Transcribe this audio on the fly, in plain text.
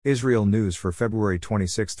Israel news for February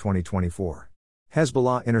 26, 2024.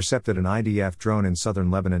 Hezbollah intercepted an IDF drone in southern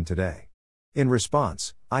Lebanon today. In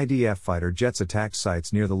response, IDF fighter jets attacked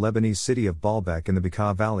sites near the Lebanese city of Baalbek in the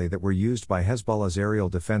Bekaa Valley that were used by Hezbollah's aerial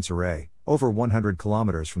defense array, over 100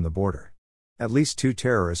 kilometers from the border. At least 2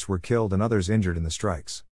 terrorists were killed and others injured in the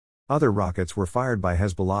strikes. Other rockets were fired by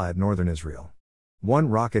Hezbollah at northern Israel. One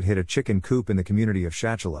rocket hit a chicken coop in the community of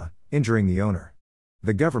Shachala, injuring the owner.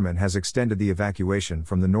 The government has extended the evacuation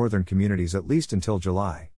from the northern communities at least until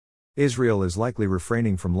July. Israel is likely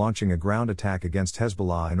refraining from launching a ground attack against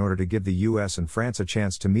Hezbollah in order to give the US and France a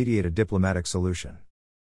chance to mediate a diplomatic solution.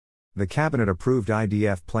 The cabinet approved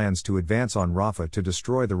IDF plans to advance on Rafah to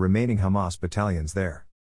destroy the remaining Hamas battalions there.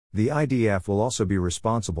 The IDF will also be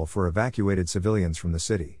responsible for evacuated civilians from the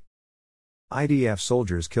city. IDF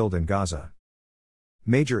soldiers killed in Gaza.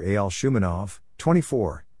 Major Eyal Shumanov,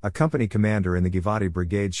 24, a company commander in the Givati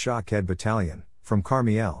Brigade's Shaked Battalion, from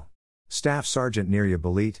Carmiel. Staff Sergeant Nirya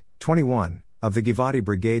Balit, 21, of the Givati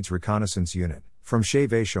Brigade's Reconnaissance Unit, from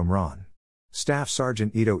Shevei Shomron. Staff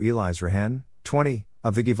Sergeant Ido Eli Zrahen, 20,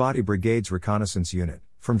 of the Givati Brigade's Reconnaissance Unit,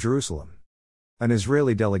 from Jerusalem. An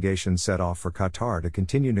Israeli delegation set off for Qatar to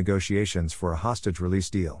continue negotiations for a hostage release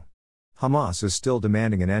deal. Hamas is still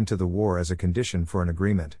demanding an end to the war as a condition for an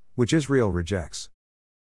agreement, which Israel rejects.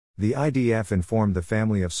 The IDF informed the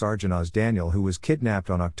family of Sarjanaz Daniel, who was kidnapped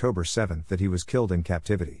on October 7, that he was killed in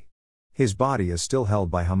captivity. His body is still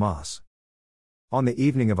held by Hamas. On the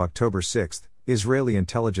evening of October 6, Israeli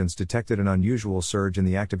intelligence detected an unusual surge in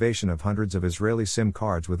the activation of hundreds of Israeli SIM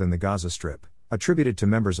cards within the Gaza Strip, attributed to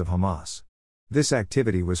members of Hamas. This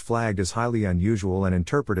activity was flagged as highly unusual and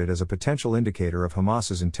interpreted as a potential indicator of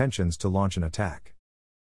Hamas's intentions to launch an attack.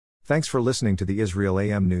 Thanks for listening to the Israel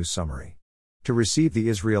AM News Summary. To receive the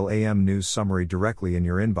Israel AM News Summary directly in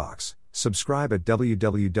your inbox, subscribe at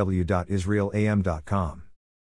www.israelam.com.